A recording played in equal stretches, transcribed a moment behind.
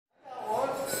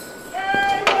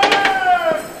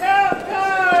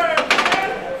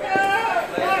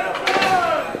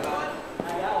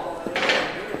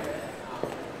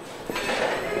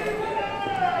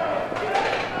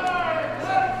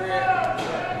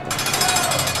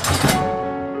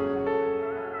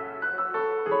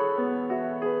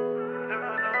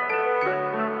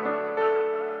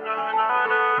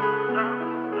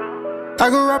I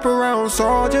grew up around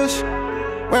soldiers.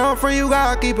 Where I'm from, you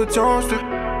gotta keep it toasted.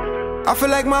 I feel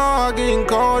like my heart getting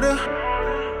colder.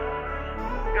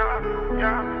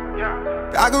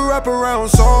 I grew up around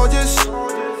soldiers.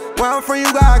 Where I'm from,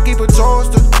 you gotta keep it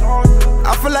toasted.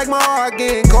 I feel like my heart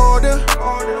getting colder.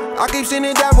 I keep seeing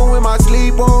the devil in my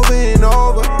sleep over and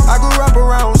over. I grew up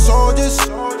around soldiers.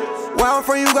 Where I'm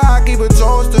from, you gotta keep it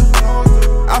toasted.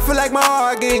 I feel like my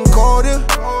heart getting colder.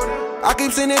 I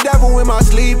keep seeing the devil in my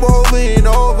sleep over and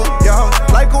over. Yeah,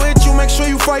 life gon' hit you, make sure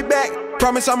you fight back.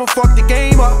 Promise I'ma fuck the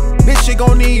game up. This shit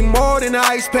gon' need more than an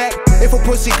ice pack. If a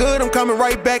pussy good, I'm coming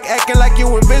right back. Acting like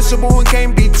you invincible and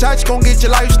can't be touched. Gon' get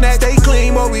your life snatched. Stay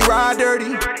clean, but we ride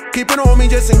dirty. Keep it on me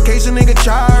just in case a nigga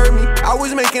try to hurt me. I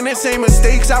was making the same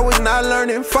mistakes, I was not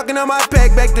learning. Fucking up my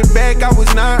pack, back to back, I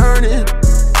was not earning.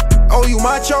 Oh, you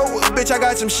macho? Bitch, I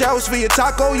got some shells for your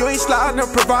taco. You ain't sliding up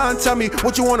Provine, tell me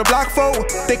what you want a block for.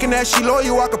 Thinking that she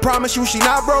loyal, I can promise you she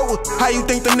not, bro. How you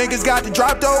think them niggas got the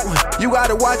drop, though? You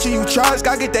gotta watch who you charge,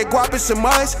 gotta get that guap and some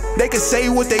much. They can say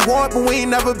what they want, but we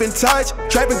ain't never been touched.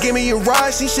 Trappin' give me a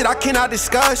rush, see shit I cannot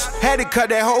discuss. Had to cut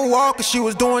that whole wall, cause she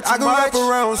was doing too much. I grew up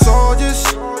around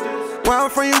soldiers. Where I'm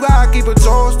from, you gotta keep it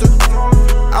toasted.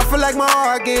 I feel like my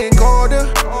heart getting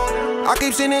colder. I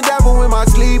keep seeing the devil in my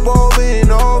sleep over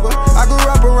and over. I grew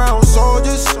up around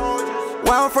soldiers.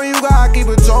 Where I'm from, you gotta keep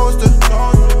it toasted.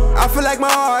 I feel like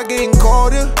my heart getting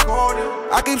colder.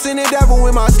 I keep seeing the devil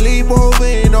in my sleep over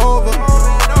and over.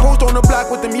 Post on the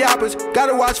block with them yappers,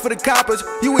 gotta watch for the coppers.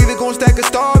 You either gon' stack or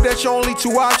starve, that's your only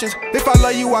two options. If I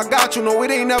love you, I got you, no,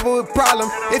 it ain't never a problem.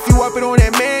 If you up it on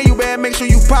that man, you better make sure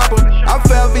you pop him. I'm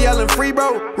forever yelling free,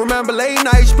 bro. Remember late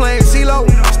nights playing CeeLo.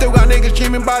 Still got niggas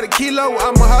dreaming by the kilo.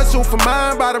 I'ma hustle for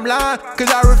mine, bottom line, cause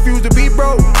I refuse to be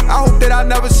broke. I hope that I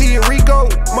never see a Rico.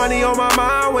 Money on my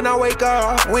mind when I wake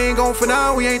up. We ain't gon' for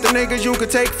now, we ain't the niggas you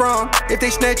could take from. If they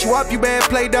snatch you up, you better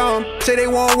play dumb. Say they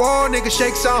want war, niggas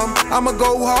shake some. I'ma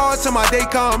go hard till my day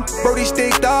come. Brody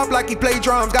sticked up like he play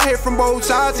drums. Got hit from both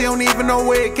sides, he don't even know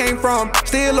where it came from.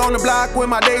 Still on the block with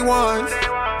my day ones.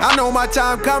 I know my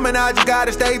time coming, I just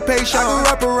gotta stay patient. I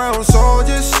grew up around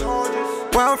soldiers.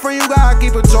 Where I'm from, you gotta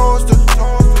keep it toasted.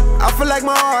 I feel like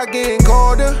my heart getting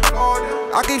colder.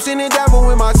 I keep seeing the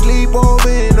devil in my sleep over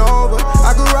and over.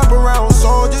 I grew up around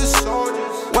soldiers.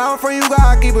 Where I'm from, you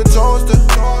gotta keep it toasted.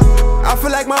 I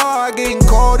feel like my heart getting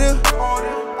colder.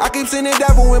 I keep seeing the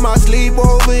devil in my sleep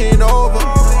over and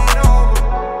over.